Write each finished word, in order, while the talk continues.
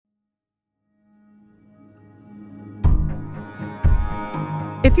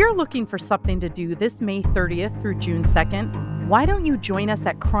If you're looking for something to do this May 30th through June 2nd, why don't you join us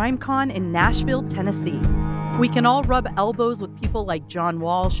at CrimeCon in Nashville, Tennessee? We can all rub elbows with people like John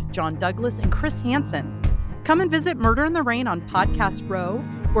Walsh, John Douglas, and Chris Hansen. Come and visit Murder in the Rain on Podcast Row,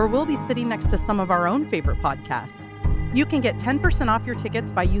 where we'll be sitting next to some of our own favorite podcasts. You can get 10% off your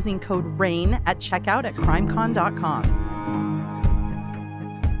tickets by using code RAIN at checkout at crimecon.com.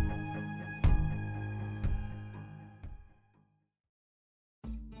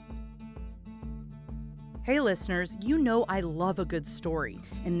 Hey listeners, you know I love a good story,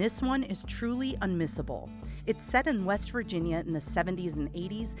 and this one is truly unmissable. It's set in West Virginia in the 70s and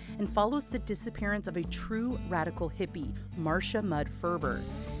 80s and follows the disappearance of a true radical hippie, Marcia Mudd Ferber.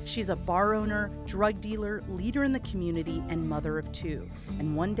 She's a bar owner, drug dealer, leader in the community, and mother of two.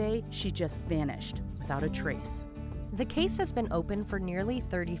 And one day, she just vanished without a trace. The case has been open for nearly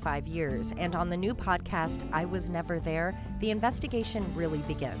 35 years, and on the new podcast, I Was Never There, the investigation really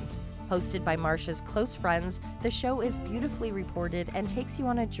begins. Hosted by Marcia's close friends, the show is beautifully reported and takes you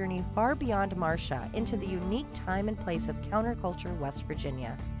on a journey far beyond Marcia into the unique time and place of counterculture West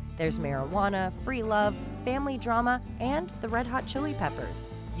Virginia. There's marijuana, free love, family drama, and the Red Hot Chili Peppers.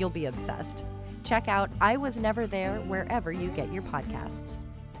 You'll be obsessed. Check out I Was Never There wherever you get your podcasts.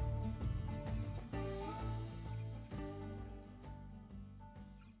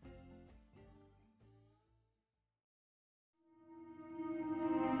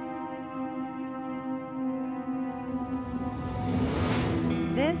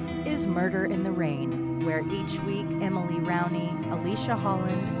 This is Murder in the Rain, where each week Emily Rowney, Alicia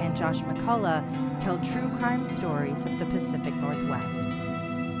Holland, and Josh McCullough tell true crime stories of the Pacific Northwest.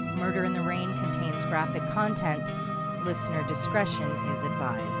 Murder in the Rain contains graphic content. Listener discretion is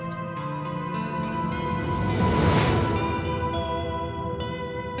advised.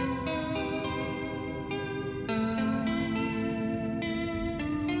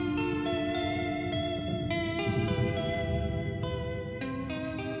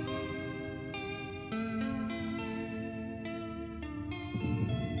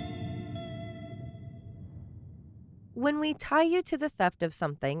 When we tie you to the theft of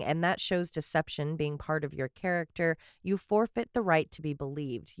something and that shows deception being part of your character, you forfeit the right to be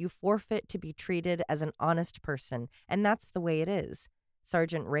believed. You forfeit to be treated as an honest person, and that's the way it is.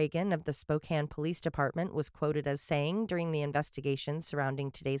 Sergeant Reagan of the Spokane Police Department was quoted as saying during the investigation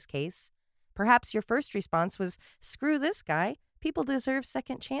surrounding today's case, "Perhaps your first response was, 'Screw this guy. People deserve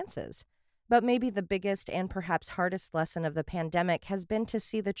second chances.' But maybe the biggest and perhaps hardest lesson of the pandemic has been to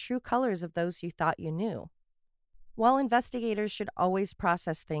see the true colors of those you thought you knew." While investigators should always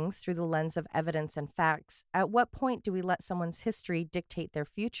process things through the lens of evidence and facts, at what point do we let someone's history dictate their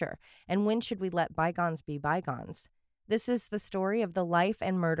future? And when should we let bygones be bygones? This is the story of the life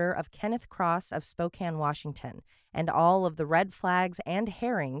and murder of Kenneth Cross of Spokane, Washington, and all of the red flags and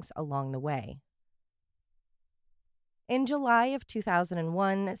herrings along the way. In July of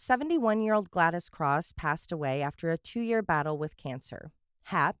 2001, 71-year-old Gladys Cross passed away after a 2-year battle with cancer.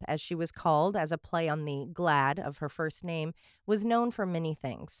 Hap, as she was called as a play on the Glad of her first name, was known for many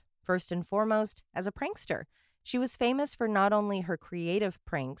things. First and foremost, as a prankster. She was famous for not only her creative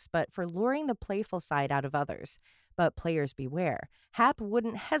pranks, but for luring the playful side out of others. But players beware. Hap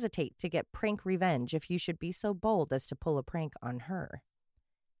wouldn't hesitate to get prank revenge if you should be so bold as to pull a prank on her.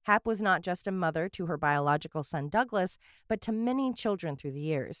 Hap was not just a mother to her biological son Douglas, but to many children through the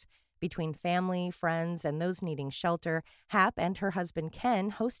years. Between family, friends, and those needing shelter, Hap and her husband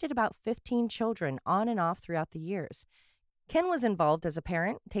Ken hosted about 15 children on and off throughout the years. Ken was involved as a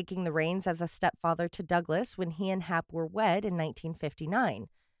parent, taking the reins as a stepfather to Douglas when he and Hap were wed in 1959.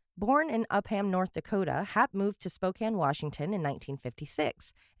 Born in Upham, North Dakota, Hap moved to Spokane, Washington in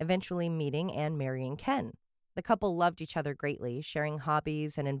 1956, eventually meeting and marrying Ken. The couple loved each other greatly, sharing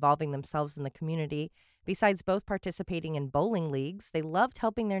hobbies and involving themselves in the community. Besides both participating in bowling leagues, they loved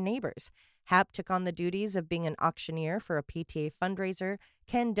helping their neighbors. Hap took on the duties of being an auctioneer for a PTA fundraiser.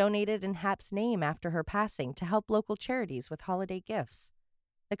 Ken donated in Hap's name after her passing to help local charities with holiday gifts.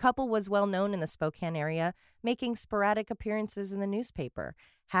 The couple was well known in the Spokane area, making sporadic appearances in the newspaper.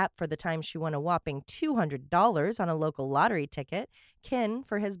 Hap for the time she won a whopping $200 on a local lottery ticket. Ken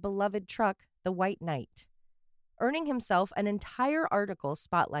for his beloved truck, the White Knight. Earning himself an entire article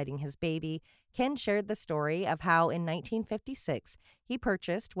spotlighting his baby, Ken shared the story of how in 1956 he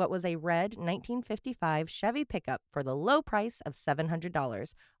purchased what was a red 1955 Chevy pickup for the low price of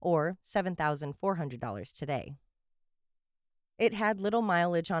 $700, or $7,400 today. It had little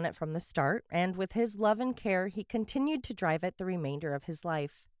mileage on it from the start, and with his love and care, he continued to drive it the remainder of his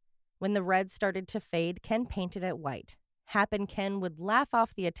life. When the red started to fade, Ken painted it white. Hap and Ken would laugh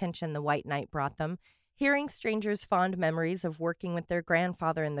off the attention the White Knight brought them. Hearing strangers' fond memories of working with their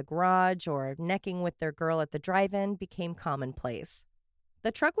grandfather in the garage or necking with their girl at the drive-in became commonplace.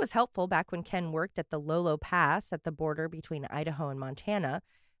 The truck was helpful back when Ken worked at the Lolo Pass at the border between Idaho and Montana.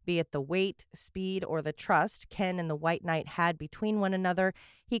 Be it the weight, speed, or the trust Ken and the White Knight had between one another,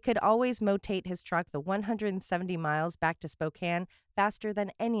 he could always motate his truck the 170 miles back to Spokane faster than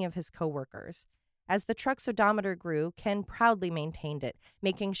any of his coworkers. As the truck's odometer grew, Ken proudly maintained it,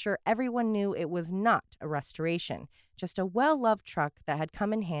 making sure everyone knew it was not a restoration, just a well-loved truck that had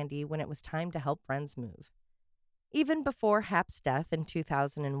come in handy when it was time to help friends move. Even before Hap's death in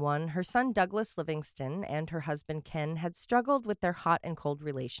 2001, her son Douglas Livingston and her husband Ken had struggled with their hot and cold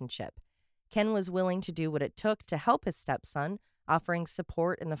relationship. Ken was willing to do what it took to help his stepson, offering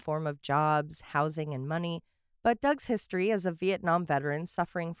support in the form of jobs, housing, and money. But Doug's history as a Vietnam veteran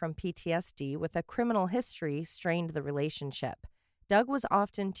suffering from PTSD with a criminal history strained the relationship. Doug was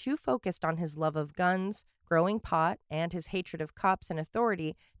often too focused on his love of guns, growing pot, and his hatred of cops and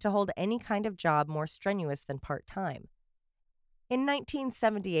authority to hold any kind of job more strenuous than part-time. In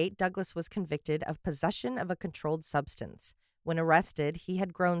 1978, Douglas was convicted of possession of a controlled substance. When arrested, he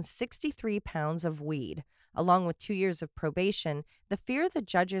had grown 63 pounds of weed. Along with 2 years of probation, the fear the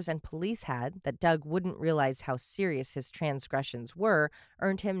judges and police had that Doug wouldn't realize how serious his transgressions were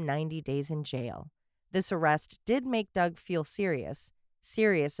earned him 90 days in jail. This arrest did make Doug feel serious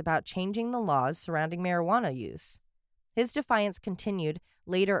about changing the laws surrounding marijuana use. His defiance continued,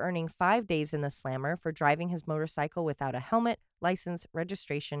 later earning 5 days in the slammer for driving his motorcycle without a helmet, license,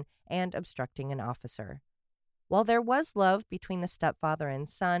 registration, and obstructing an officer. While there was love between the stepfather and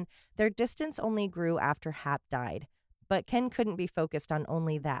son, their distance only grew after Hap died. But Ken couldn't be focused on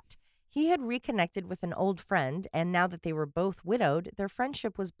only that. He had reconnected with an old friend, and now that they were both widowed, their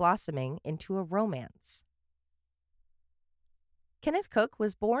friendship was blossoming into a romance. Kenneth Cook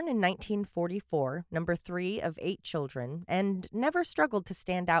was born in 1944, number 3 of 8 children, and never struggled to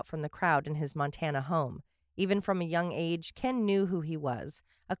stand out from the crowd in his Montana home. Even from a young age, Ken knew who he was,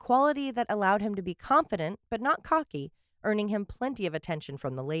 a quality that allowed him to be confident but not cocky, earning him plenty of attention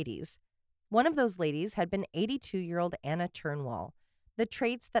from the ladies. One of those ladies had been 82-year-old Anna Turnwall. The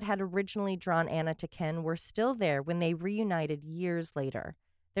traits that had originally drawn Anna to Ken were still there when they reunited years later.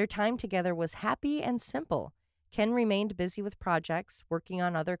 Their time together was happy and simple. Ken remained busy with projects, working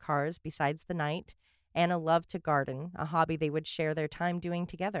on other cars besides the Knight. Anna loved to garden, a hobby they would share their time doing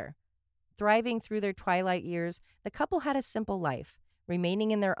together. Thriving through their twilight years, the couple had a simple life.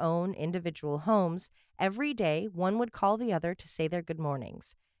 Remaining in their own individual homes, every day one would call the other to say their good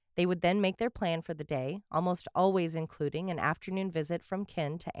mornings. They would then make their plan for the day, almost always including an afternoon visit from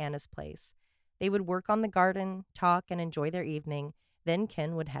Ken to Anna's place. They would work on the garden, talk, and enjoy their evening. Then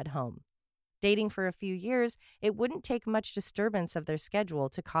Ken would head home. Dating for a few years, it wouldn't take much disturbance of their schedule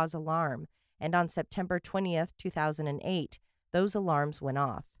to cause alarm, and on September 20th, 2008, those alarms went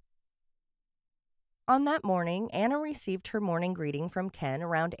off. On that morning, Anna received her morning greeting from Ken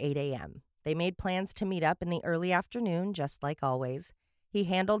around 8 a.m. They made plans to meet up in the early afternoon, just like always. He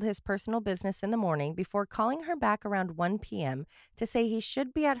handled his personal business in the morning before calling her back around 1 p.m. to say he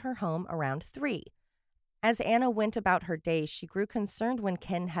should be at her home around 3. As Anna went about her day, she grew concerned when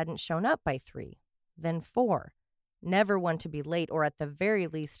Ken hadn't shown up by 3, then 4. Never one to be late or at the very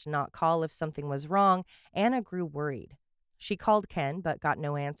least not call if something was wrong, Anna grew worried. She called Ken but got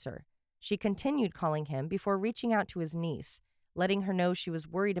no answer. She continued calling him before reaching out to his niece. Letting her know she was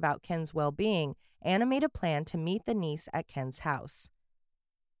worried about Ken's well-being, Anna made a plan to meet the niece at Ken's house.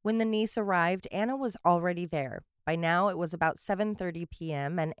 When the niece arrived, Anna was already there. By now, it was about 7:30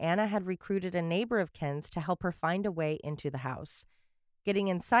 p.m., and Anna had recruited a neighbor of Ken's to help her find a way into the house. Getting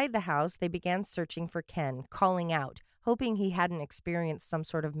inside the house, they began searching for Ken, calling out, hoping he hadn't experienced some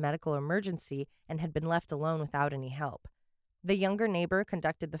sort of medical emergency and had been left alone without any help. The younger neighbor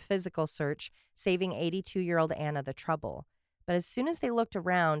conducted the physical search, saving 82-year-old Anna the trouble. But as soon as they looked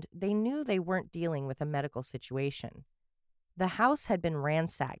around, they knew they weren't dealing with a medical situation. The house had been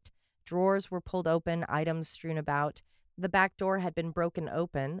ransacked. Drawers were pulled open, items strewn about. The back door had been broken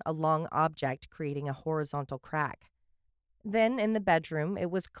open, a long object creating a horizontal crack. Then, in the bedroom,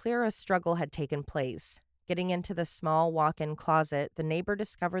 it was clear a struggle had taken place. Getting into the small walk-in closet, the neighbor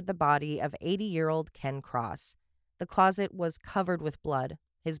discovered the body of 80-year-old Ken Cross. The closet was covered with blood,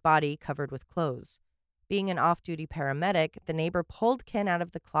 his body covered with clothes. Being an off-duty paramedic, the neighbor pulled Ken out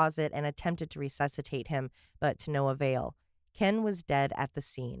of the closet and attempted to resuscitate him, but to no avail. Ken was dead at the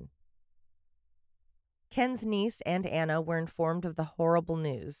scene. Ken's niece and Anna were informed of the horrible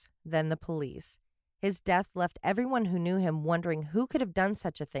news, then the police. His death left everyone who knew him wondering who could have done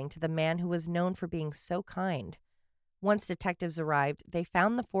such a thing to the man who was known for being so kind. Once detectives arrived, they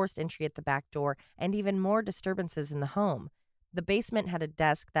found the forced entry at the back door and even more disturbances in the home. The basement had a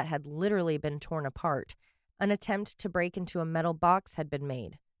desk that had literally been torn apart. An attempt to break into a metal box had been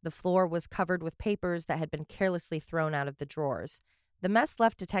made. The floor was covered with papers that had been carelessly thrown out of the drawers. The mess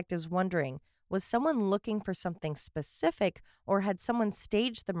left detectives wondering, was someone looking for something specific, or had someone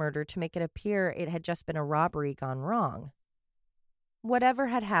staged the murder to make it appear it had just been a robbery gone wrong? Whatever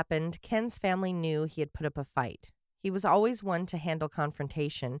had happened, Ken's family knew he had put up a fight. He was always one to handle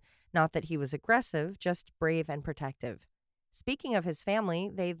confrontation, not that he was aggressive, just brave and protective. Speaking of his family,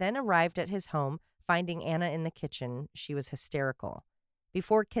 they then arrived at his home, finding Anna in the kitchen. She was hysterical.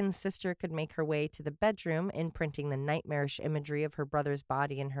 Before Ken's sister could make her way to the bedroom, imprinting the nightmarish imagery of her brother's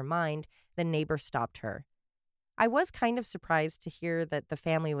body in her mind, the neighbor stopped her. I was kind of surprised to hear that the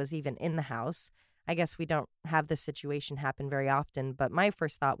family was even in the house. I guess we don't have this situation happen very often, but my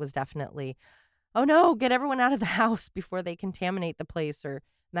first thought was definitely, oh no, get everyone out of the house before they contaminate the place or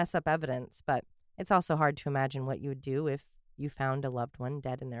mess up evidence. But it's also hard to imagine what you would do if you found a loved one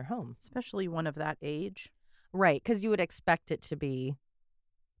dead in their home. Especially one of that age. Right, because you would expect it to be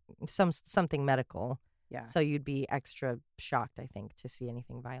something medical. Yeah. So you'd be extra shocked, I think, to see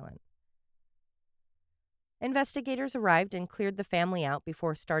anything violent. Investigators arrived and cleared the family out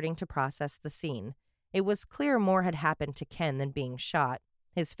before starting to process the scene. It was clear more had happened to Ken than being shot.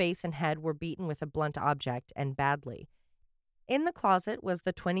 His face and head were beaten with a blunt object, and badly. In the closet was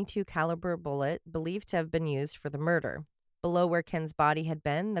the .22 caliber bullet believed to have been used for the murder. Below where Ken's body had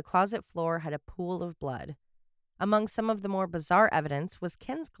been, the closet floor had a pool of blood. Among some of the more bizarre evidence was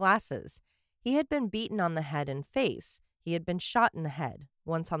Ken's glasses. He had been beaten on the head and face. He had been shot in the head,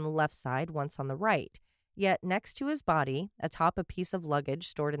 once on the left side, once on the right. Yet next to his body, atop a piece of luggage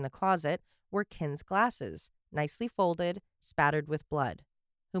stored in the closet, were Ken's glasses, nicely folded, spattered with blood.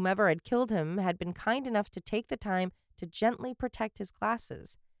 Whomever had killed him had been kind enough to take the time to gently protect his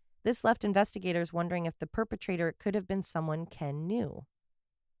glasses. This left investigators wondering if the perpetrator could have been someone Ken knew.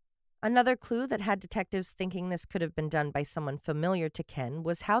 Another clue that had detectives thinking this could have been done by someone familiar to Ken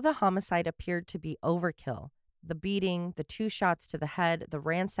was how the homicide appeared to be overkill. The beating, the 2 shots to the head, the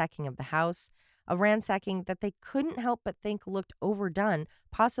ransacking of the house, a ransacking that they couldn't help but think looked overdone,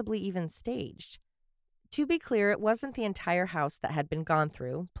 possibly even staged. To be clear, it wasn't the entire house that had been gone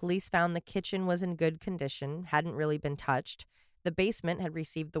through. Police found the kitchen was in good condition, hadn't really been touched. The basement had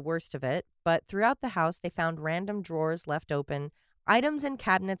received the worst of it, but throughout the house they found random drawers left open, items in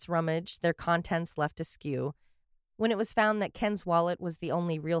cabinets rummaged, their contents left askew. When it was found that Ken's wallet was the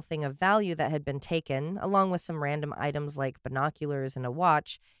only real thing of value that had been taken, along with some random items like binoculars and a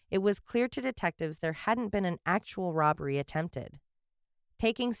watch, it was clear to detectives there hadn't been an actual robbery attempted.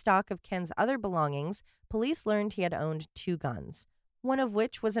 Taking stock of Ken's other belongings, police learned he had owned 2 guns, one of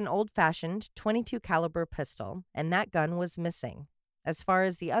which was an old-fashioned .22 caliber pistol, and that gun was missing. As far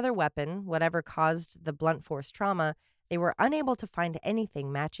as the other weapon, whatever caused the blunt force trauma, they were unable to find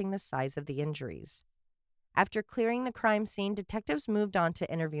anything matching the size of the injuries. After clearing the crime scene, detectives moved on to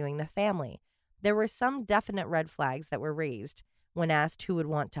interviewing the family. There were some definite red flags that were raised. When asked who would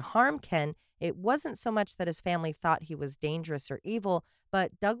want to harm Ken, it wasn't so much that his family thought he was dangerous or evil,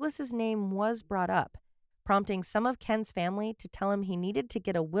 but Douglas's name was brought up, prompting some of Ken's family to tell him he needed to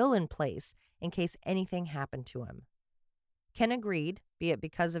get a will in place in case anything happened to him. Ken agreed, be it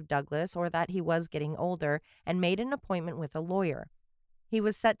because of Douglas or that he was getting older, and made an appointment with a lawyer. He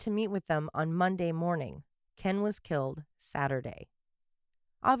was set to meet with them on Monday morning. Ken was killed Saturday.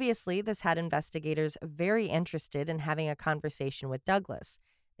 Obviously, this had investigators very interested in having a conversation with Douglas.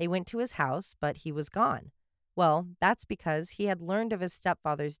 They went to his house, but he was gone. Well, that's because he had learned of his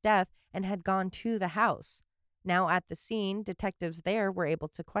stepfather's death and had gone to the house. Now at the scene, detectives there were able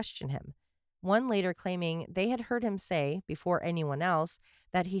to question him. One later claiming they had heard him say, before anyone else,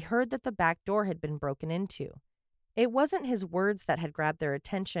 that he heard that the back door had been broken into. It wasn't his words that had grabbed their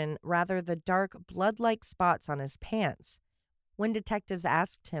attention, rather the dark, blood-like spots on his pants. When detectives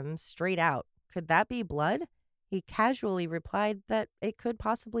asked him straight out, could that be blood? He casually replied that it could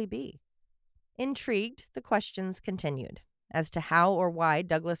possibly be. Intrigued, the questions continued. As to how or why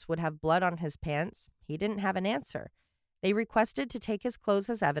Douglas would have blood on his pants, he didn't have an answer. They requested to take his clothes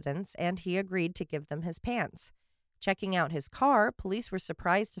as evidence, and he agreed to give them his pants. Checking out his car, police were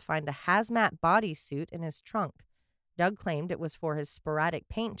surprised to find a hazmat bodysuit in his trunk. Doug claimed it was for his sporadic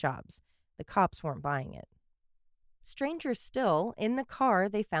paint jobs. The cops weren't buying it. Stranger still, in the car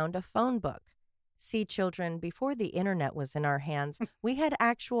they found a phone book. See, children, before the internet was in our hands, we had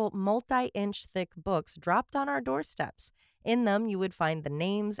actual multi-inch thick books dropped on our doorsteps. In them, you would find the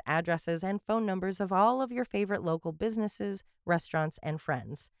names, addresses, and phone numbers of all of your favorite local businesses, restaurants, and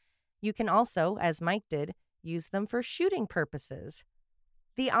friends. You can also, as Mike did, use them for shooting purposes.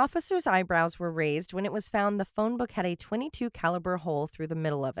 The officer's eyebrows were raised when it was found the phone book had a .22 caliber hole through the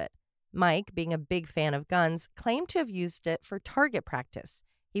middle of it. Mike, being a big fan of guns, claimed to have used it for target practice.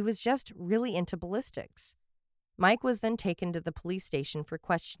 He was just really into ballistics. Mike was then taken to the police station for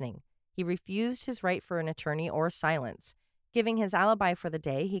questioning. He refused his right for an attorney or silence. Giving his alibi for the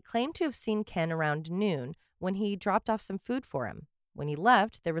day, he claimed to have seen Ken around noon when he dropped off some food for him. When he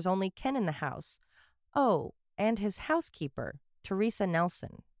left, there was only Ken in the house. Oh, and his housekeeper, Teresa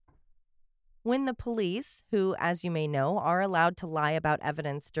Nelson. When the police, who, as you may know, are allowed to lie about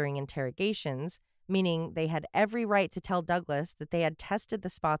evidence during interrogations, meaning they had every right to tell Douglas that they had tested the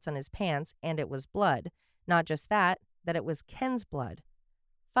spots on his pants and it was blood, not just that it was Ken's blood.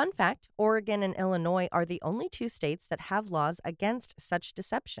 Fun fact, Oregon and Illinois are the only two states that have laws against such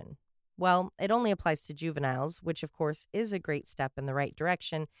deception. Well, it only applies to juveniles, which of course is a great step in the right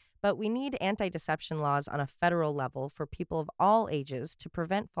direction, but we need anti-deception laws on a federal level for people of all ages to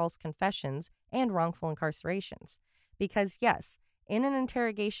prevent false confessions and wrongful incarcerations. Because yes, in an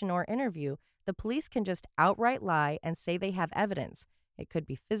interrogation or interview, the police can just outright lie and say they have evidence. It could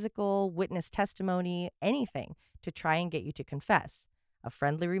be physical, witness testimony, anything to try and get you to confess. A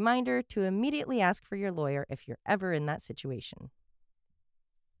friendly reminder to immediately ask for your lawyer if you're ever in that situation.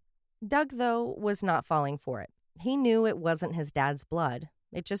 Doug, though, was not falling for it. He knew it wasn't his dad's blood.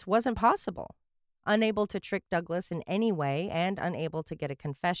 It just wasn't possible. Unable to trick Douglas in any way and unable to get a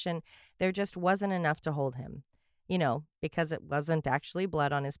confession, there just wasn't enough to hold him. Because it wasn't actually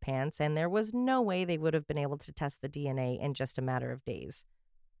blood on his pants, and there was no way they would have been able to test the DNA in just a matter of days.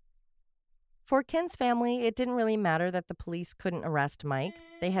 For Ken's family, it didn't really matter that the police couldn't arrest Mike.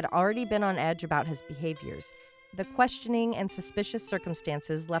 They had already been on edge about his behaviors. The questioning and suspicious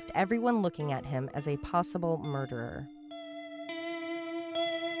circumstances left everyone looking at him as a possible murderer.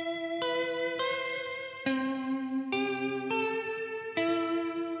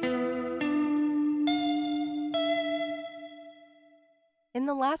 In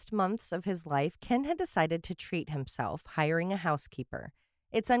the last months of his life, Ken had decided to treat himself, hiring a housekeeper.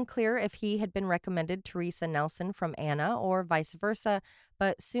 It's unclear if he had been recommended Teresa Nelson from Anna or vice versa,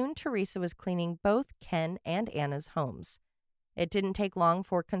 but soon Teresa was cleaning both Ken and Anna's homes. It didn't take long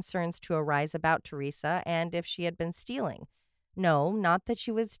for concerns to arise about Teresa and if she had been stealing. No, not that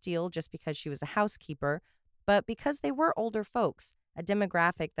she would steal just because she was a housekeeper, but because they were older folks, a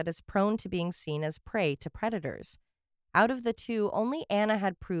demographic that is prone to being seen as prey to predators. Out of the two, only Anna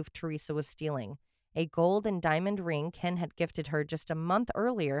had proof Teresa was stealing. A gold and diamond ring Ken had gifted her just a month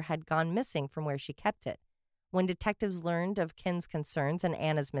earlier had gone missing from where she kept it. When detectives learned of Ken's concerns and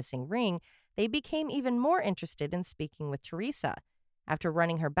Anna's missing ring, they became even more interested in speaking with Teresa. After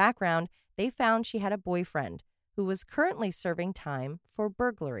running her background, they found she had a boyfriend who was currently serving time for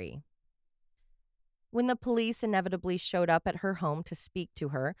burglary. When the police inevitably showed up at her home to speak to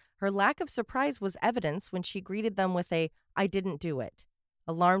her, her lack of surprise was evidence when she greeted them with a, "I didn't do it."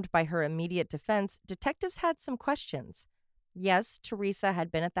 Alarmed by her immediate defense, detectives had some questions. Yes, Teresa had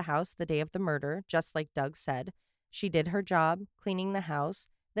been at the house the day of the murder, just like Doug said. She did her job, cleaning the house,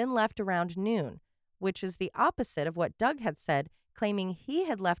 then left around noon, which is the opposite of what Doug had said, claiming he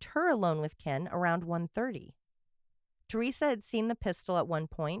had left her alone with Ken around 1:30. Teresa had seen the pistol at one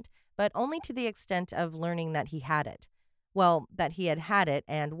point, but only to the extent of learning that he had it. Well, that he had it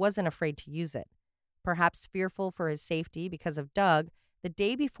and wasn't afraid to use it. Perhaps fearful for his safety because of Doug, the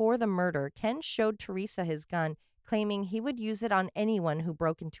day before the murder, Ken showed Teresa his gun, claiming he would use it on anyone who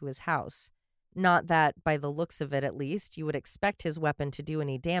broke into his house. Not that, by the looks of it at least, you would expect his weapon to do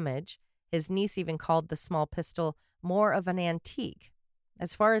any damage. His niece even called the small pistol more of an antique.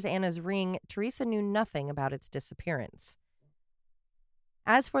 As far as Anna's ring, Teresa knew nothing about its disappearance.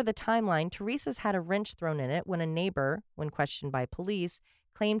 As for the timeline, Teresa's had a wrench thrown in it when a neighbor, when questioned by police,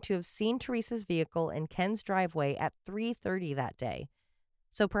 claimed to have seen Teresa's vehicle in Ken's driveway at 3:30 that day.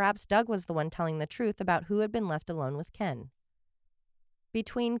 So perhaps Doug was the one telling the truth about who had been left alone with Ken.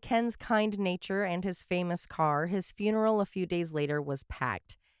 Between Ken's kind nature and his famous car, his funeral a few days later was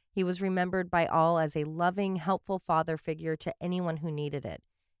packed. He was remembered by all as a loving, helpful father figure to anyone who needed it.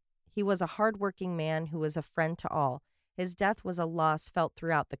 He was a hardworking man who was a friend to all. His death was a loss felt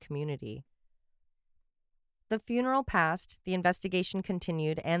throughout the community. The funeral passed, the investigation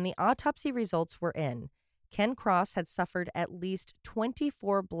continued, and the autopsy results were in. Ken Cross had suffered at least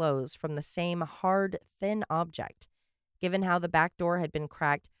 24 blows from the same hard, thin object. Given how the back door had been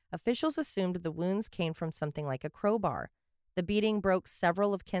cracked, officials assumed the wounds came from something like a crowbar. The beating broke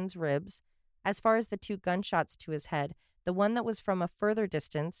several of Ken's ribs. As far as the 2 gunshots to his head, the one that was from a further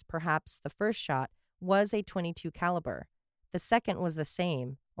distance, perhaps the first shot, was a .22 caliber. The second was the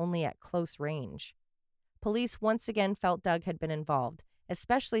same, only at close range. Police once again felt Doug had been involved,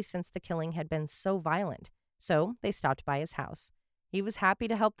 especially since the killing had been so violent, so they stopped by his house. He was happy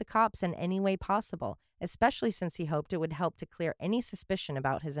to help the cops in any way possible, especially since he hoped it would help to clear any suspicion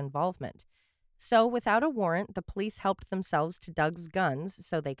about his involvement. So, without a warrant, the police helped themselves to Doug's guns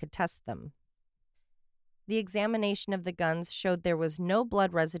so they could test them. The examination of the guns showed there was no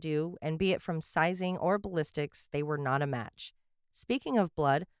blood residue, and be it from sizing or ballistics, they were not a match. Speaking of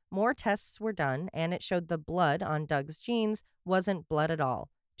blood, more tests were done, and it showed the blood on Doug's jeans wasn't blood at all,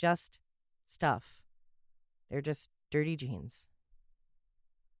 just stuff. They're just dirty jeans.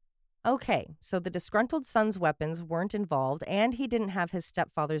 Okay, so the disgruntled son's weapons weren't involved, and he didn't have his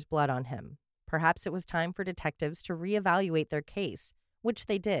stepfather's blood on him. Perhaps it was time for detectives to reevaluate their case, which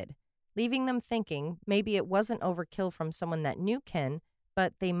they did, leaving them thinking maybe it wasn't overkill from someone that knew Ken,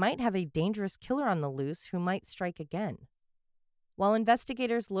 but they might have a dangerous killer on the loose who might strike again. While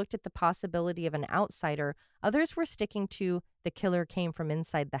investigators looked at the possibility of an outsider, others were sticking to the killer came from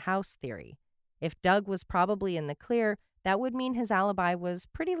inside the house theory. If Doug was probably in the clear, that would mean his alibi was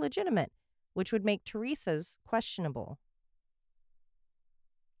pretty legitimate, which would make Teresa's questionable.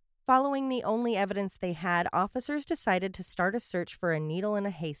 Following the only evidence they had, officers decided to start a search for a needle in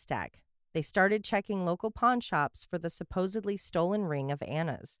a haystack. They started checking local pawn shops for the supposedly stolen ring of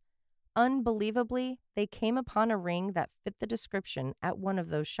Anna's. Unbelievably, they came upon a ring that fit the description at one of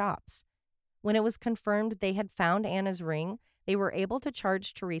those shops. When it was confirmed they had found Anna's ring, they were able to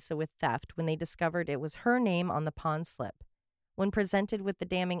charge Teresa with theft when they discovered it was her name on the pawn slip. When presented with the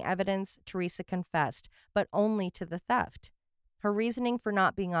damning evidence, Teresa confessed, but only to the theft. Her reasoning for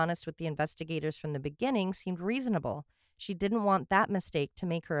not being honest with the investigators from the beginning seemed reasonable. She didn't want that mistake to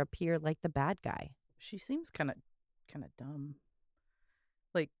make her appear like the bad guy. She seems kind of dumb.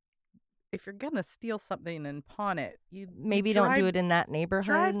 Like, if you're gonna steal something and pawn it, you maybe don't do it in that neighborhood.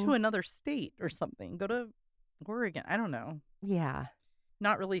 Drive to another state or something. Go to Oregon. I don't know. Yeah.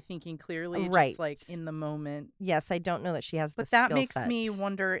 Not really thinking clearly, right. Just like in the moment. Yes, I don't know that she has the skill set. But that makes set. me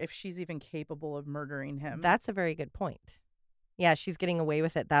wonder if she's even capable of murdering him. That's a very good point. Yeah, she's getting away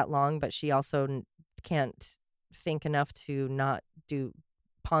with it that long, but she also can't think enough to not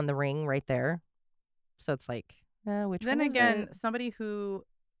pawn the ring right there. So it's like, which then one is again, it? Somebody who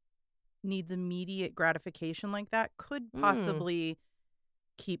needs immediate gratification like that could possibly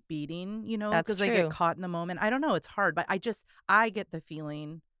keep beating, because they get caught in the moment. I don't know. It's hard, but I get the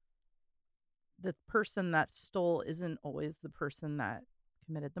feeling the person that stole isn't always the person that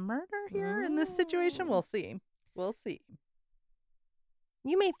committed the murder here in this situation. We'll see.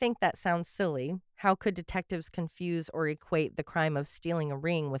 You may think that sounds silly. How could detectives confuse or equate the crime of stealing a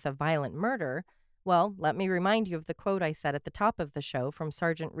ring with a violent murder? Well, let me remind you of the quote I said at the top of the show from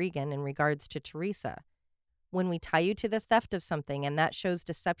Sergeant Regan in regards to Teresa. When we tie you to the theft of something and that shows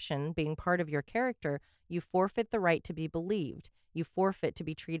deception being part of your character, you forfeit the right to be believed. You forfeit to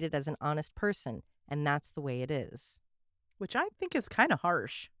be treated as an honest person, and that's the way it is. Which I think is kind of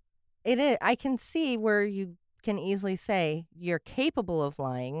harsh. It is. I can see where you can easily say you're capable of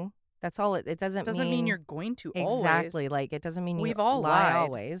lying. That's all. It doesn't mean you're going to always. Exactly. Like, it doesn't mean we've you all lie lied.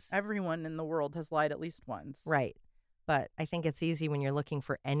 Always. Everyone in the world has lied at least once. Right. But I think it's easy when you're looking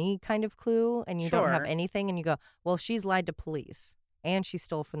for any kind of clue and you don't have anything and you go, well, she's lied to police and she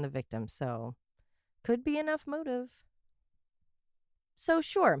stole from the victim. So could be enough motive. So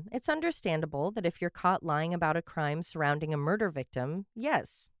sure, it's understandable that if you're caught lying about a crime surrounding a murder victim,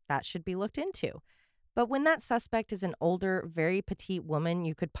 yes, that should be looked into. But when that suspect is an older, very petite woman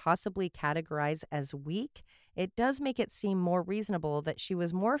you could possibly categorize as weak, it does make it seem more reasonable that she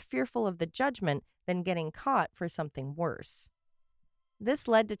was more fearful of the judgment than getting caught for something worse. This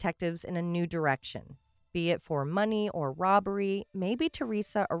led detectives in a new direction. Be it for money or robbery, maybe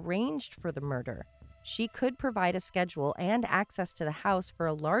Teresa arranged for the murder. She could provide a schedule and access to the house for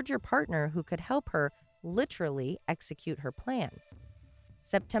a larger partner who could help her literally execute her plan.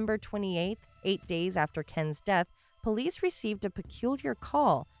 September 28th, 8 days after Ken's death, police received a peculiar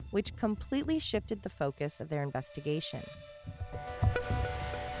call, which completely shifted the focus of their investigation.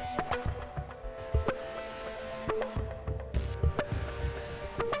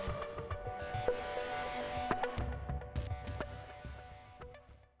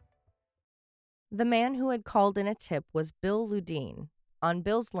 The man who had called in a tip was Bill Ludine. On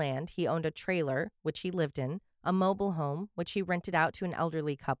Bill's land, he owned a trailer, which he lived in, a mobile home, which he rented out to an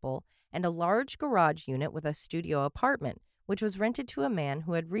elderly couple, and a large garage unit with a studio apartment, which was rented to a man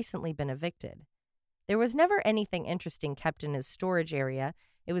who had recently been evicted. There was never anything interesting kept in his storage area.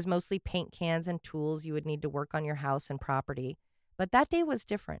 It was mostly paint cans and tools you would need to work on your house and property. But that day was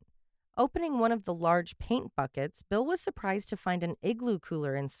different. Opening one of the large paint buckets, Bill was surprised to find an igloo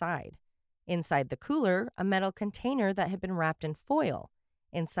cooler inside. Inside the cooler, a metal container that had been wrapped in foil.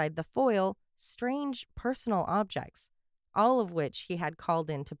 Inside the foil, strange personal objects, all of which he had called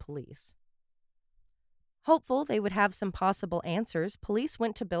in to police. Hopeful they would have some possible answers, police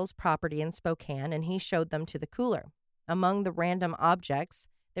went to Bill's property in Spokane and he showed them to the cooler. Among the random objects,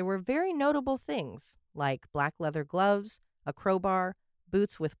 there were very notable things like black leather gloves, a crowbar,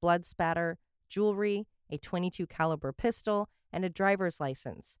 boots with blood spatter, jewelry, a .22 caliber pistol, and a driver's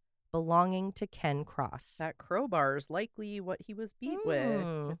license belonging to Ken Cross. That crowbar is likely what he was beat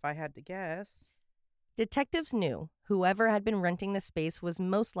with, if I had to guess. Detectives knew whoever had been renting the space was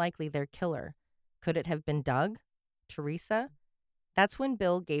most likely their killer. Could it have been Doug? Teresa? That's when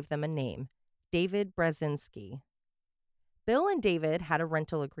Bill gave them a name, David Brzezinski. Bill and David had a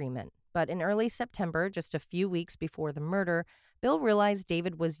rental agreement, but in early September, just a few weeks before the murder, Bill realized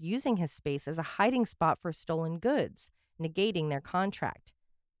David was using his space as a hiding spot for stolen goods, negating their contract.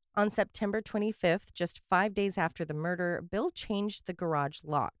 On September 25th, just 5 days after the murder, Bill changed the garage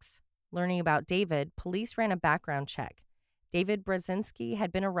locks. Learning about David, police ran a background check. David Brzezinski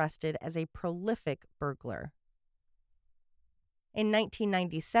had been arrested as a prolific burglar. In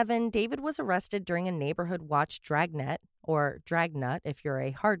 1997, David was arrested during a neighborhood watch dragnet, or dragnut if you're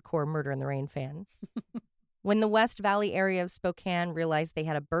a hardcore Murder in the Rain fan. When the West Valley area of Spokane realized they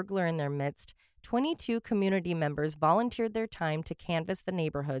had a burglar in their midst, 22 community members volunteered their time to canvass the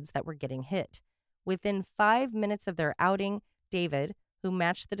neighborhoods that were getting hit. Within 5 minutes of their outing, David, who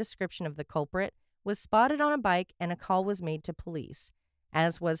matched the description of the culprit, was spotted on a bike and a call was made to police.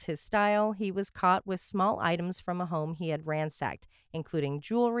 As was his style, he was caught with small items from a home he had ransacked, including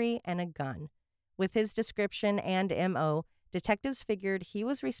jewelry and a gun. With his description and MO, detectives figured he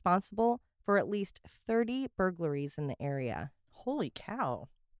was responsible for at least 30 burglaries in the area. Holy cow.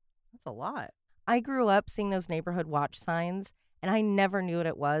 That's a lot. I grew up seeing those neighborhood watch signs, and I never knew what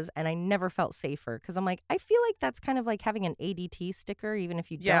it was, and I never felt safer because I'm like, I feel like that's kind of like having an ADT sticker, even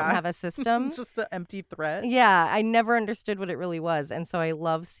if you don't have a system. Just an empty threat. Yeah, I never understood what it really was, and so I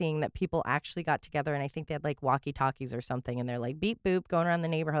love seeing that people actually got together, and I think they had like walkie-talkies or something, and they're like, beep, boop, going around the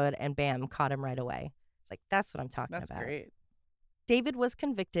neighborhood, and bam, caught him right away. It's like, that's what I'm talking about. That's great. David was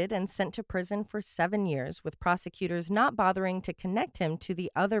convicted and sent to prison for 7 years, with prosecutors not bothering to connect him to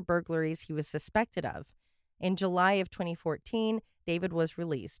the other burglaries he was suspected of. In July of 2014, David was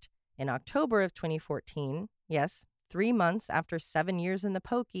released. In October of 2014, yes, 3 months after 7 years in the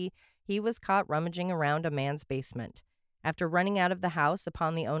pokey, he was caught rummaging around a man's basement. After running out of the house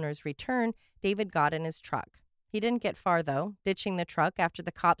upon the owner's return, David got in his truck. He didn't get far, though, ditching the truck after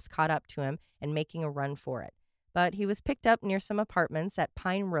the cops caught up to him and making a run for it. But he was picked up near some apartments at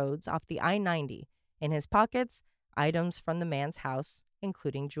Pine Roads off the I-90. In his pockets, items from the man's house,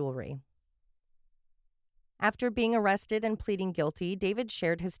 including jewelry. After being arrested and pleading guilty, David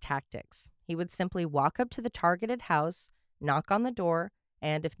shared his tactics. He would simply walk up to the targeted house, knock on the door,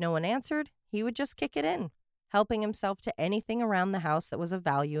 and if no one answered, he would just kick it in. Helping himself to anything around the house that was of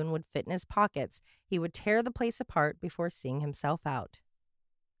value and would fit in his pockets, he would tear the place apart before seeing himself out.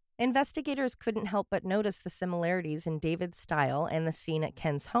 Investigators couldn't help but notice the similarities in David's style and the scene at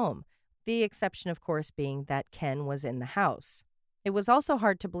Ken's home, the exception, of course, being that Ken was in the house. It was also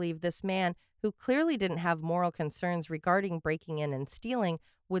hard to believe this man, who clearly didn't have moral concerns regarding breaking in and stealing,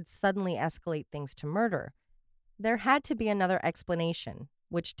 would suddenly escalate things to murder. There had to be another explanation,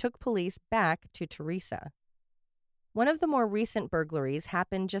 which took police back to Teresa. One of the more recent burglaries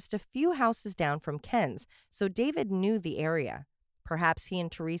happened just a few houses down from Ken's, so David knew the area. Perhaps he and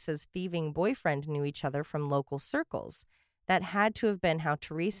Teresa's thieving boyfriend knew each other from local circles. That had to have been how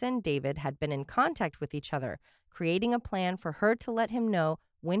Teresa and David had been in contact with each other, creating a plan for her to let him know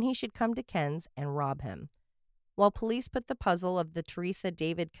when he should come to Ken's and rob him. While police put the puzzle of the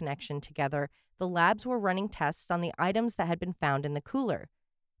Teresa-David connection together, the labs were running tests on the items that had been found in the cooler.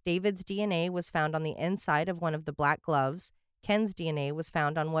 David's DNA was found on the inside of one of the black gloves. Ken's DNA was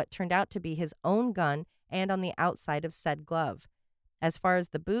found on what turned out to be his own gun and on the outside of said glove. As far as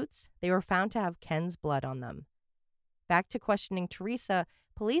the boots, they were found to have Ken's blood on them. Back to questioning Teresa,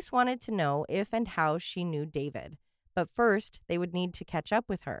 police wanted to know if and how she knew David. But first, they would need to catch up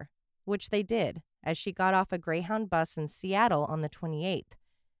with her, which they did, as she got off a Greyhound bus in Seattle on the 28th.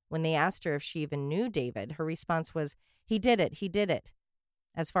 When they asked her if she even knew David, her response was, he did it.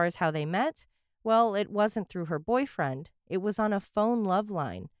 As far as how they met, well, it wasn't through her boyfriend. It was on a phone love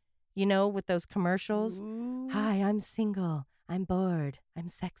line. You know, with those commercials? Ooh. Hi, I'm single. I'm bored. I'm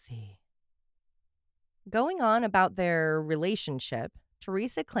sexy. Going on about their relationship,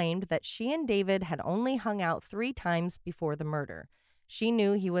 Teresa claimed that she and David had only hung out 3 times before the murder. She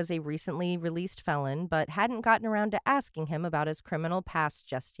knew he was a recently released felon, but hadn't gotten around to asking him about his criminal past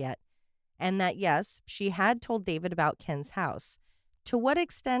just yet. and that, yes, she had told David about Ken's house. To what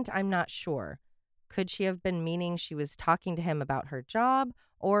extent, I'm not sure. Could she have been meaning she was talking to him about her job,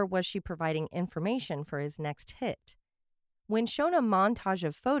 or was she providing information for his next hit? When shown a montage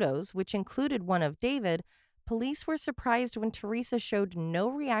of photos, which included one of David, police were surprised when Teresa showed no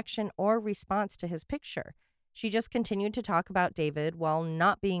reaction or response to his picture. She just continued to talk about David while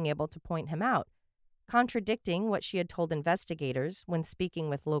not being able to point him out. Contradicting what she had told investigators when speaking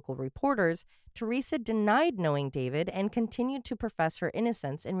with local reporters, Teresa denied knowing David and continued to profess her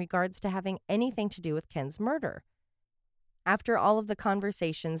innocence in regards to having anything to do with Ken's murder. After all of the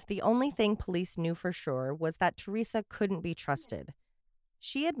conversations, the only thing police knew for sure was that Teresa couldn't be trusted.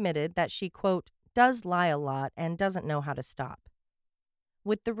 She admitted that she, quote, does lie a lot and doesn't know how to stop.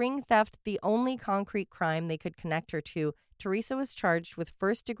 With the ring theft the only concrete crime they could connect her to, Teresa was charged with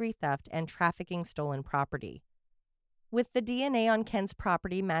first-degree theft and trafficking stolen property. With the DNA on Ken's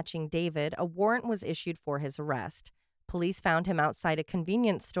property matching David, a warrant was issued for his arrest. Police found him outside a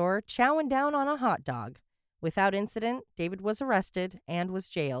convenience store, chowing down on a hot dog. Without incident, David was arrested and was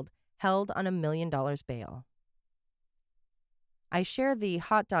jailed, held on $1 million bail. I share the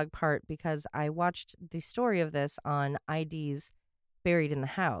hot dog part because I watched the story of this on ID's Buried in the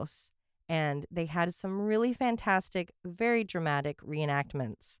House, and they had some really fantastic, very dramatic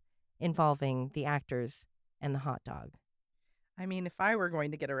reenactments involving the actors and the hot dog. I mean, if I were going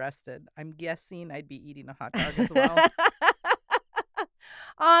to get arrested, I'm guessing I'd be eating a hot dog as well.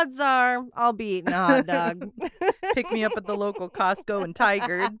 Odds are I'll be eating a hot dog. Pick me up at the local Costco in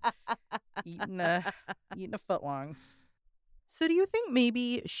Tigard, eating a footlong. So do you think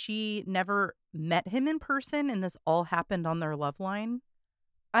maybe she never met him in person and this all happened on their love line?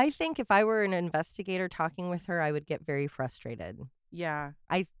 I think if I were an investigator talking with her, I would get very frustrated. Yeah.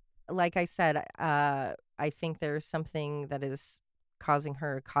 Like I said, I think there's something that is causing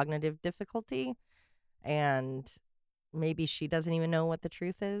her cognitive difficulty, and maybe she doesn't even know what the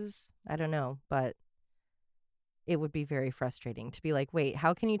truth is. I don't know, but it would be very frustrating to be like, wait,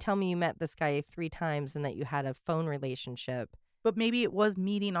 how can you tell me you met this guy 3 times and that you had a phone relationship? But maybe it was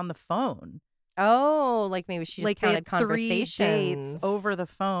meeting on the phone. Oh, like maybe she just like counted they had conversations 3 dates over the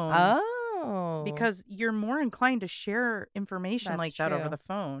phone. Oh. Because you're more inclined to share information That's like that over true. the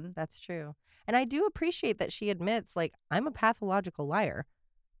phone. That's true. And I do appreciate that she admits, like, I'm a pathological liar.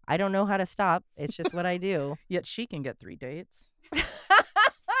 I don't know how to stop. It's just what I do. Yet she can get 3 dates.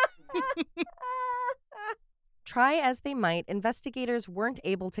 Try as they might, investigators weren't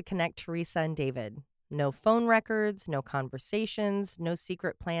able to connect Teresa and David. No phone records, no conversations, no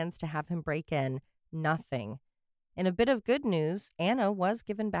secret plans to have him break in. Nothing. In a bit of good news, Anna was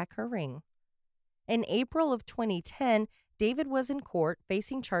given back her ring. In April of 2010, David was in court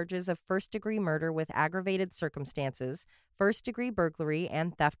facing charges of first-degree murder with aggravated circumstances, first-degree burglary,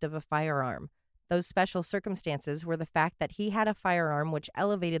 and theft of a firearm. Those special circumstances were the fact that he had a firearm which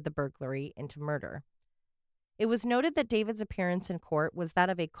elevated the burglary into murder. It was noted that David's appearance in court was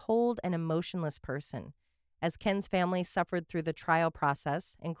that of a cold and emotionless person. As Ken's family suffered through the trial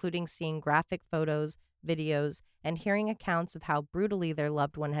process, including seeing graphic photos, videos, and hearing accounts of how brutally their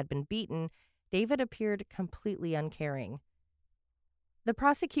loved one had been beaten, David appeared completely uncaring. The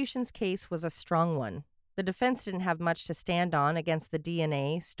prosecution's case was a strong one. The defense didn't have much to stand on against the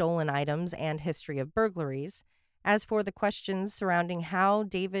DNA, stolen items, and history of burglaries. As for the questions surrounding how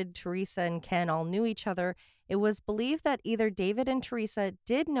David, Teresa, and Ken all knew each other, it was believed that either David and Teresa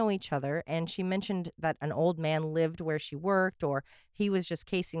did know each other, and she mentioned that an old man lived where she worked, or he was just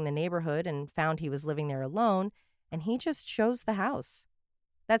casing the neighborhood and found he was living there alone, and he just chose the house.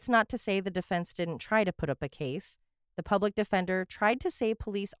 That's not to say the defense didn't try to put up a case. The public defender tried to say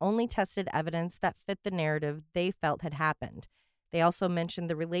police only tested evidence that fit the narrative they felt had happened. They also mentioned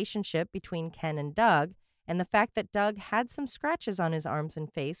the relationship between Ken and Doug, and the fact that Doug had some scratches on his arms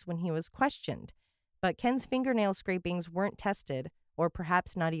and face when he was questioned. But Ken's fingernail scrapings weren't tested, or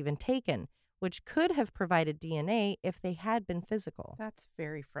perhaps not even taken, which could have provided DNA if they had been physical. That's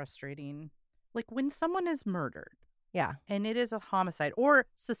very frustrating. Like when someone is murdered. Yeah. And it is a homicide or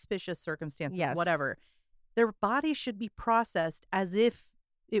suspicious circumstances, Yes. whatever. Their body should be processed as if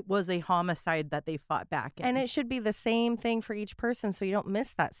it was a homicide that they fought back in. And it should be the same thing for each person so you don't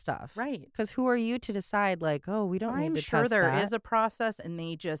miss that stuff. Right. Because who are you to decide, like, oh, we don't need to I'm sure test there that. is a process and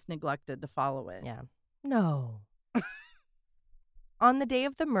they just neglected to follow it. Yeah. No. On the day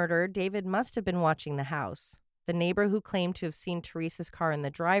of the murder, David must have been watching the house. The neighbor who claimed to have seen Teresa's car in the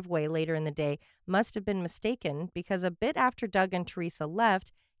driveway later in the day must have been mistaken because a bit after Doug and Teresa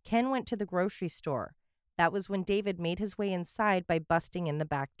left, Ken went to the grocery store. That was when David made his way inside by busting in the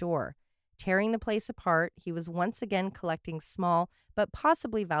back door. Tearing the place apart, he was once again collecting small but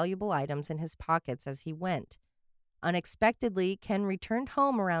possibly valuable items in his pockets as he went. Unexpectedly, Ken returned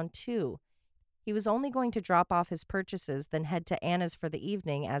home around 2. He was only going to drop off his purchases, then head to Anna's for the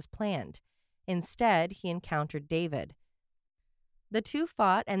evening as planned. Instead, he encountered David. The two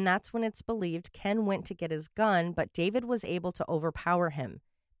fought, and that's when it's believed Ken went to get his gun, but David was able to overpower him.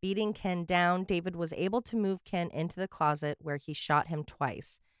 Beating Ken down, David was able to move Ken into the closet where he shot him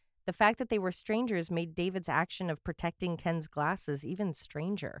twice. The fact that they were strangers made David's action of protecting Ken's glasses even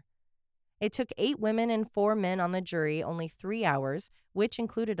stranger. It took 8 women and 4 men on the jury only 3 hours, which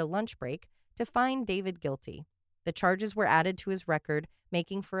included a lunch break, to find David guilty. The charges were added to his record,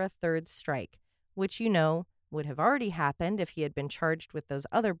 making for a third strike, which would have already happened if he had been charged with those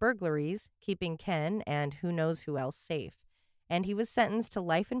other burglaries, keeping Ken and who knows who else safe. And he was sentenced to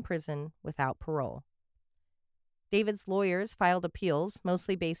life in prison without parole. David's lawyers filed appeals,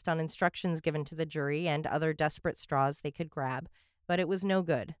 mostly based on instructions given to the jury and other desperate straws they could grab, but it was no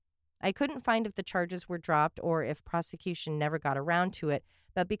good. I couldn't find if the charges were dropped or if prosecution never got around to it,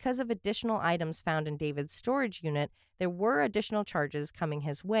 but because of additional items found in David's storage unit, there were additional charges coming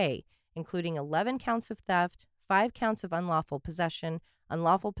his way, including 11 counts of theft, 5 counts of unlawful possession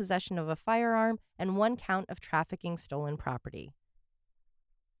of a firearm, and 1 count of trafficking stolen property.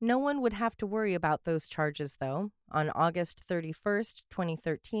 No one would have to worry about those charges, though. On August 31st,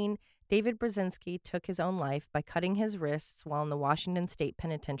 2013, David Brzezinski took his own life by cutting his wrists while in the Washington State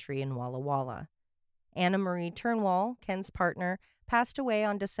Penitentiary in Walla Walla. Anna Marie Turnwall, Ken's partner, passed away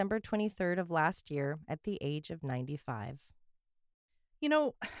on December 23rd of last year at the age of 95.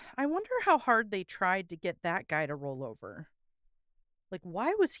 I wonder how hard they tried to get that guy to roll over. Like,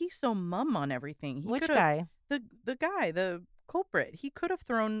 why was he so mum on everything? Which guy? The guy, the culprit. He could have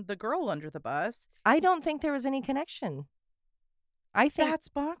thrown the girl under the bus. I don't think there was any connection. I think that's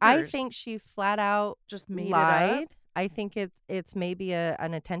bonkers. I think she flat out just made lied. it up. I think it's maybe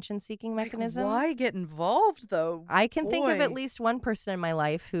an attention-seeking mechanism. Why get involved, though? I can think of at least one person in my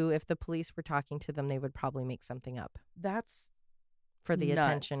life who, if the police were talking to them, they would probably make something up. That's for the nuts.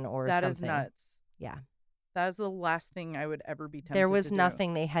 attention or that something. That is nuts. Yeah. That is the last thing I would ever be tempted There was to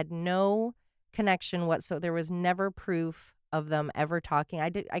nothing. They had no connection whatsoever. There was never proof of them ever talking.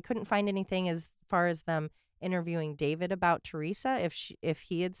 I couldn't find anything as far as them interviewing David about Teresa, if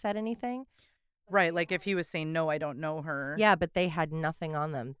he had said anything. Right, like if he was saying, no, I don't know her. Yeah, but they had nothing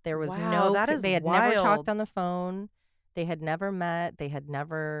on them. There was they had wild. Never talked on the phone. They had never met. They had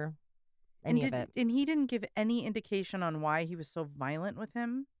never any of it. And he didn't give any indication on why he was so violent with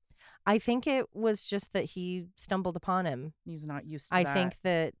him? I think it was just that he stumbled upon him. He's not used to that. I think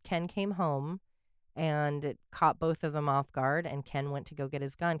that Ken came home and it caught both of them off guard, and Ken went to go get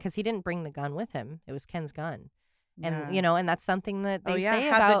his gun because he didn't bring the gun with him. It was Ken's gun. And and that's something that they say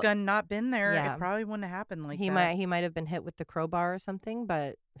had about. Had the gun not been there, it probably wouldn't have happened like that. He might have been hit with the crowbar or something,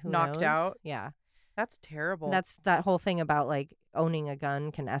 but who knocked knows? out. Yeah, that's terrible. That's that whole thing about like owning a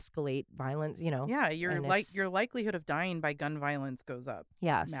gun can escalate violence. Yeah, your likelihood of dying by gun violence goes up.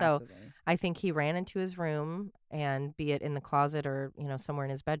 Yeah, massively. So I think he ran into his room, and be it in the closet or somewhere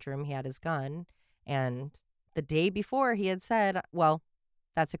in his bedroom, he had his gun. And the day before, he had said, well,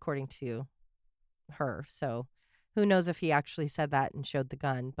 that's according to her. So who knows if he actually said that and showed the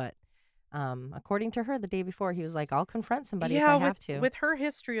gun. But according to her, the day before, he was like, I'll confront somebody if I have to. With her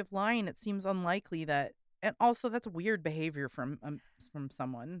history of lying, it seems unlikely that. And also, that's weird behavior from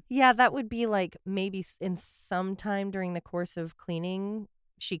someone. Yeah, that would be like maybe in some time during the course of cleaning,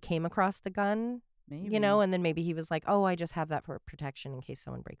 she came across the gun. Maybe. And then maybe he was like, oh, I just have that for protection in case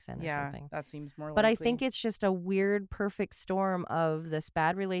someone breaks in or something. Yeah, that seems more likely. But I think it's just a weird, perfect storm of this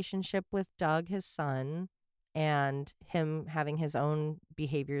bad relationship with Doug, his son, and him having his own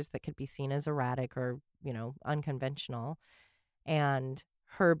behaviors that could be seen as erratic or, unconventional, and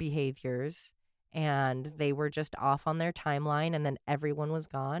her behaviors. And they were just off on their timeline, and then everyone was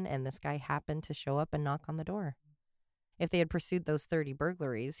gone, and this guy happened to show up and knock on the door. If they had pursued those 30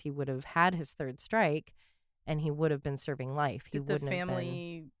 burglaries, he would have had his third strike, and he would have been serving life. Did the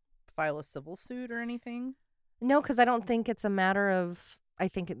family file a civil suit or anything? No, because I don't think it's a matter of, I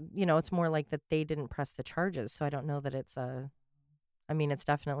think, it's more like that they didn't press the charges. So I don't know that it's it's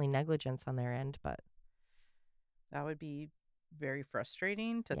definitely negligence on their end, but. That would be very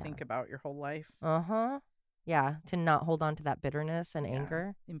frustrating to think about your whole life. Uh-huh. Yeah, to not hold on to that bitterness and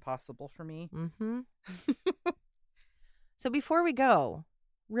anger. Impossible for me. Mm-hmm. So before we go,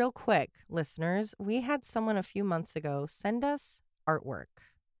 real quick, listeners, we had someone a few months ago send us artwork.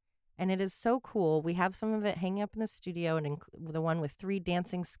 And it is so cool. We have some of it hanging up in the studio, and the one with 3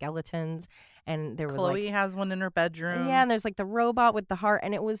 dancing skeletons. And there was Chloe has one in her bedroom. Yeah, and there's like the robot with the heart.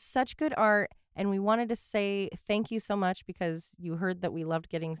 And it was such good art. And we wanted to say thank you so much because you heard that we loved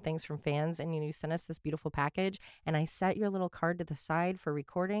getting things from fans, and you sent us this beautiful package. And I set your little card to the side for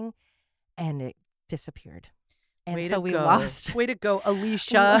recording, and it disappeared. And Way so to we go. lost. Way to go,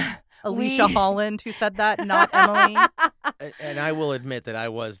 Alicia. Alicia Holland, who said that, not Emily. And I will admit that I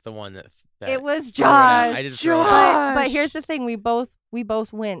was the one that It was threw it out. Josh. I did throw it out. But here's the thing: we both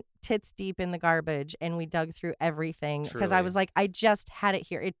went tits deep in the garbage, and we dug through everything because I Truly. was like, I just had it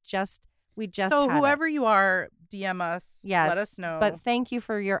here. We just So had whoever it. you are, DM us. Yes, Let us know. But thank you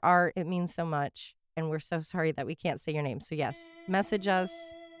for your art. It means so much, and we're so sorry that we can't say your name. So yes, message us,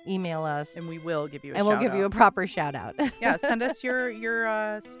 email us, and we will give you a and we'll give you a shout-out. proper shout out. Yeah, send us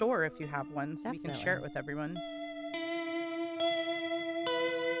your store if you have one so we can share it Definitely. with everyone.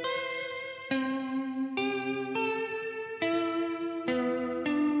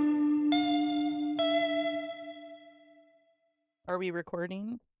 Are we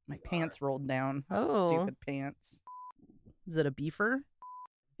recording? My pants rolled down. Oh. Stupid pants. Is it a beefer?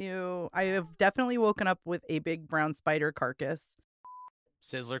 Ew. I have definitely woken up with a big brown spider carcass.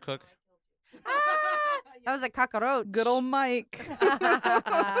 Sizzler cook. That was a cockroach. Good old Mike.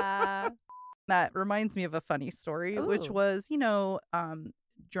 That reminds me of a funny story, which Ooh. was,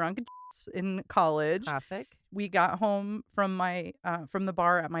 drunk in college. Classic. We got home from from the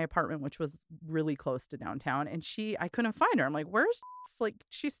bar at my apartment, which was really close to downtown, and I couldn't find her. I'm like, where's like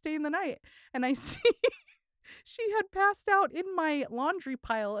she's staying the night? And I see she had passed out in my laundry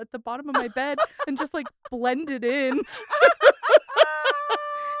pile at the bottom of my bed and just like blended in.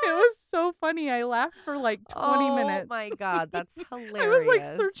 It was so funny. I laughed for like 20 minutes. Oh my God, that's hilarious. I was like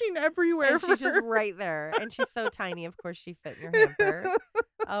searching everywhere And for she's just her. right there. And she's so tiny. Of course, she fit in your hamper.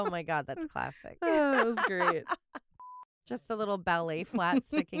 Oh my God, that's classic. Oh, it was great. Just a little ballet flat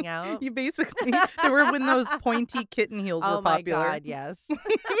sticking out. You basically, they were when those pointy kitten heels Oh were my popular. God, yes.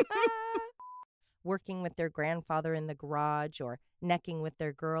 Working with their grandfather in the garage or necking with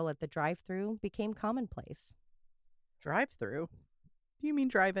their girl at the drive-thru became commonplace. Drive-through? Do you mean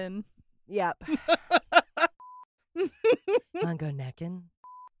drive-in? Yep. Wanna go necking?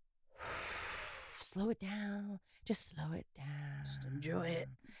 Slow it down. Just slow it down. Just enjoy it.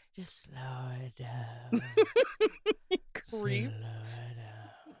 Just slow it down. Creep. Slow it down.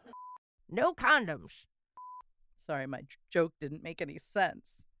 No condoms. Sorry, my joke didn't make any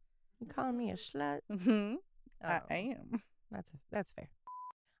sense. You calling me a slut? Mm-hmm. I Oh, am. That's fair.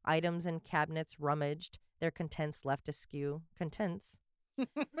 Items in cabinets rummaged. Their contents left askew. Contents.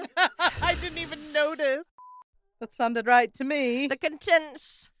 I didn't even notice. That sounded right to me. The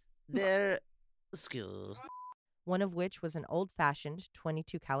contents. Their skill. One of which was an old-fashioned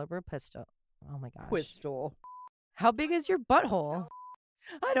 22 caliber pistol. Oh my gosh. Pistol. How big is your butthole?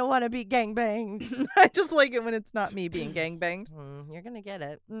 I don't want to be gangbanged. I just like it when it's not me being gangbanged. You're going to get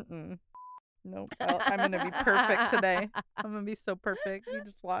it. Mm-mm. Nope. Well, I'm going to be perfect today. I'm going to be so perfect. You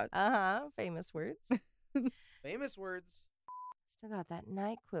just watch. Famous words. Famous words. Still got that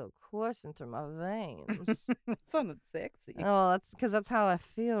NyQuil coursing through my veins. That sounded sexy. Oh, that's because that's how I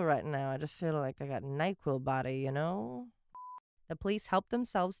feel right now. I just feel like I got NyQuil body, you know? The police helped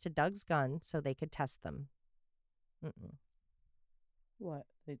themselves to Doug's gun so they could test them. Mm-mm. What?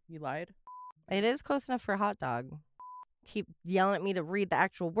 You lied? It is close enough for a hot dog. Keep yelling at me to read the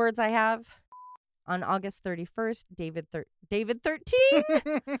actual words I have. On August 31st, David 13?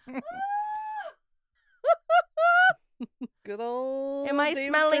 Good old. Am I David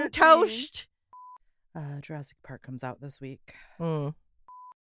smelling 13. toast? Jurassic Park comes out this week. I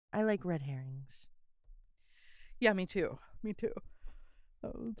like red herrings. Yeah, me too. Me too.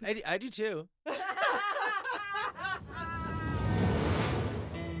 Oh, I do too.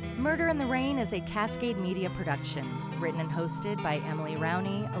 Murder in the Rain is a Cascade Media production, written and hosted by Emily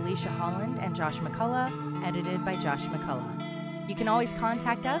Rowney, Alicia Holland, and Josh McCullough, edited by Josh McCullough. You can always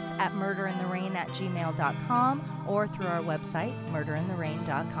contact us at murderintherain@gmail.com or through our website,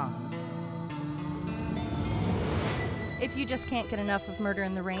 murderintherain.com. If you just can't get enough of Murder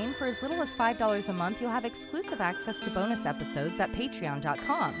in the Rain, for as little as $5 a month, you'll have exclusive access to bonus episodes at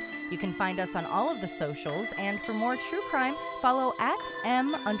patreon.com. You can find us on all of the socials, and for more true crime, follow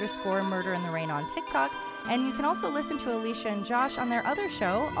 @M_Murder in the Rain on TikTok, and you can also listen to Alicia and Josh on their other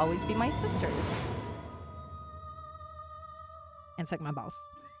show, Always Be My Sisters. And suck my balls.